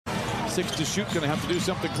6 to shoot, going to have to do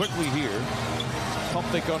something quickly here. Pump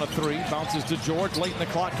fake on a 3, bounces to George, late in the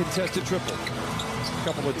clock, contested triple. A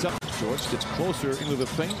couple of times. George gets closer into the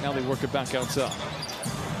paint, now they work it back outside.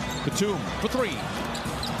 Batum for 3.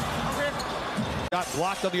 Got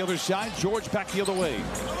blocked on the other side, George back the other way.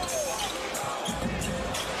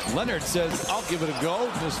 Leonard says, I'll give it a go.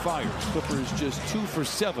 Misfires. Clippers just 2 for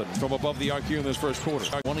 7 from above the arc here in this first quarter.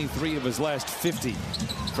 23 of his last 50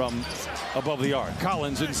 from above the arc.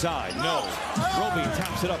 Collins inside. No. Roby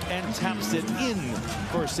taps it up and taps it in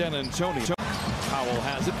for San Antonio. Powell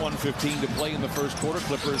has it. 1:15 to play in the first quarter.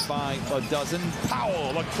 Clippers by a dozen.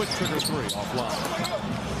 Powell, a quick trigger 3 offline.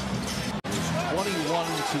 21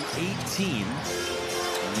 to 18.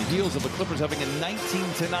 On the heels of the Clippers having a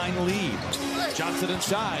 19-9 lead. Johnson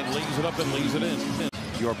inside, lays it up and lays it in.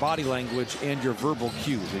 Your body language and your verbal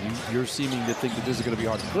cues, and you're seeming to think that this is going to be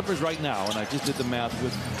hard. Clippers right now, and I just did the math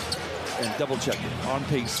with and double checked it, on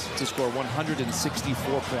pace to score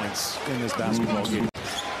 164 points in this basketball game.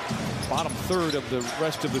 Bottom third of the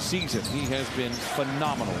rest of the season. He has been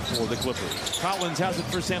phenomenal for the Clippers. Collins has it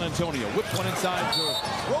for San Antonio. Whipped one inside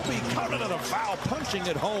to Roby. Counted on a foul, punching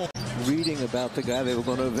it home. Reading about the guy they were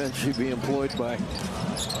going to eventually be employed by.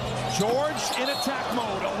 George in attack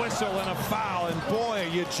mode. A whistle and a foul. And boy,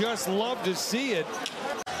 you just love to see it.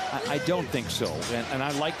 I don't think so. And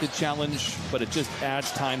I like the challenge, but it just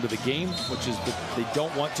adds time to the game, which is that they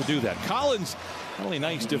don't want to do that. Collins, really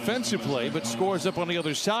nice defensive play, but scores up on the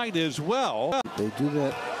other side as well. They do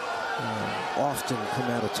that often,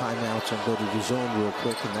 come out of timeouts and go to the zone real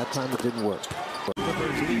quick, and that time it didn't work.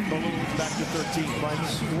 Clippers lead balloons back to 13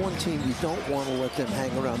 points. One team you don't want to let them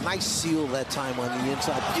hang around. Nice seal that time on the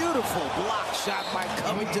inside. Beautiful block shot by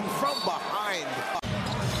Covington from behind.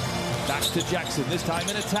 Back to Jackson, this time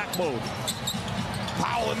in attack mode.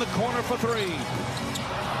 Powell in the corner for 3.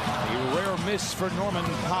 A rare miss for Norman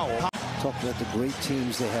Powell. Talk about the great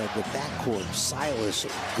teams they had. The backcourt, Silas,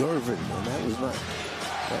 Gervin, and that was not.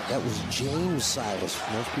 That was James Silas.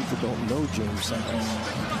 Most people don't know James Silas.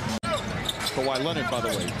 Kawhi Leonard, by the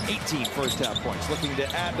way, 18 first half points. Looking to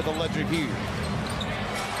add to the ledger here.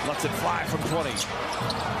 Lets it fly from 20.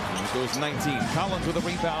 It goes 19. Collins with a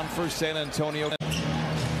rebound for San Antonio.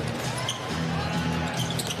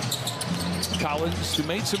 Collins, who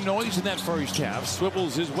made some noise in that first half,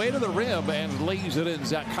 swivels his way to the rim and lays it in.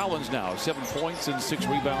 Zach Collins now, 7 points and 6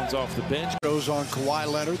 rebounds off the bench. Goes on Kawhi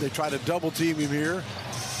Leonard. They try to double team him here.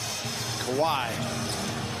 Kawhi.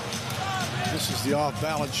 This is the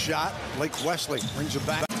off-balance shot. Blake Wesley brings it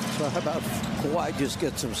back. So how about Kawhi just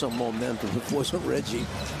gets him some momentum? It wasn't Reggie.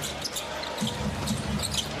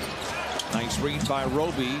 Nice read by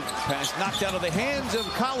Roby. Pass knocked out of the hands of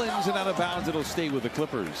Collins and out of bounds. It'll stay with the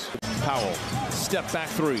Clippers. Powell, step back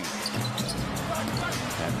 3.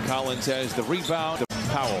 And Collins has the rebound.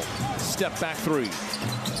 Powell, step back 3.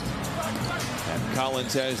 And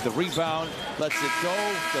Collins has the rebound. Lets it go.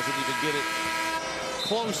 Doesn't even get it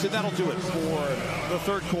close, and that'll do it for the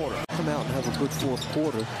third quarter. Come out and have a good fourth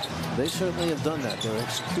quarter. They certainly have done that. Their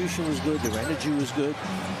execution was good. Their energy was good.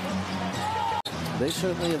 They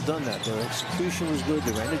certainly have done that. Their execution was good.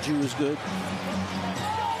 Their energy was good.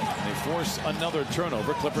 They force another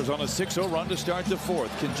turnover. Clippers on a 6-0 run to start the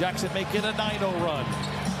fourth. Can Jackson make it a 9-0 run?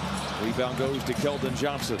 Rebound goes to Keldon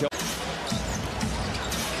Johnson. A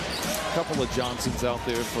couple of Johnsons out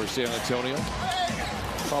there for San Antonio.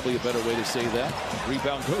 Probably a better way to say that.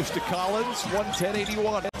 Rebound goes to Collins.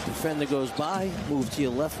 110-81. Defender goes by. Move to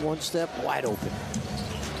your left 1 step. Wide open.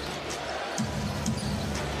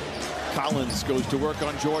 Collins goes to work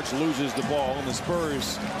on George, loses the ball, and the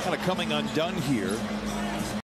Spurs kind of coming undone here.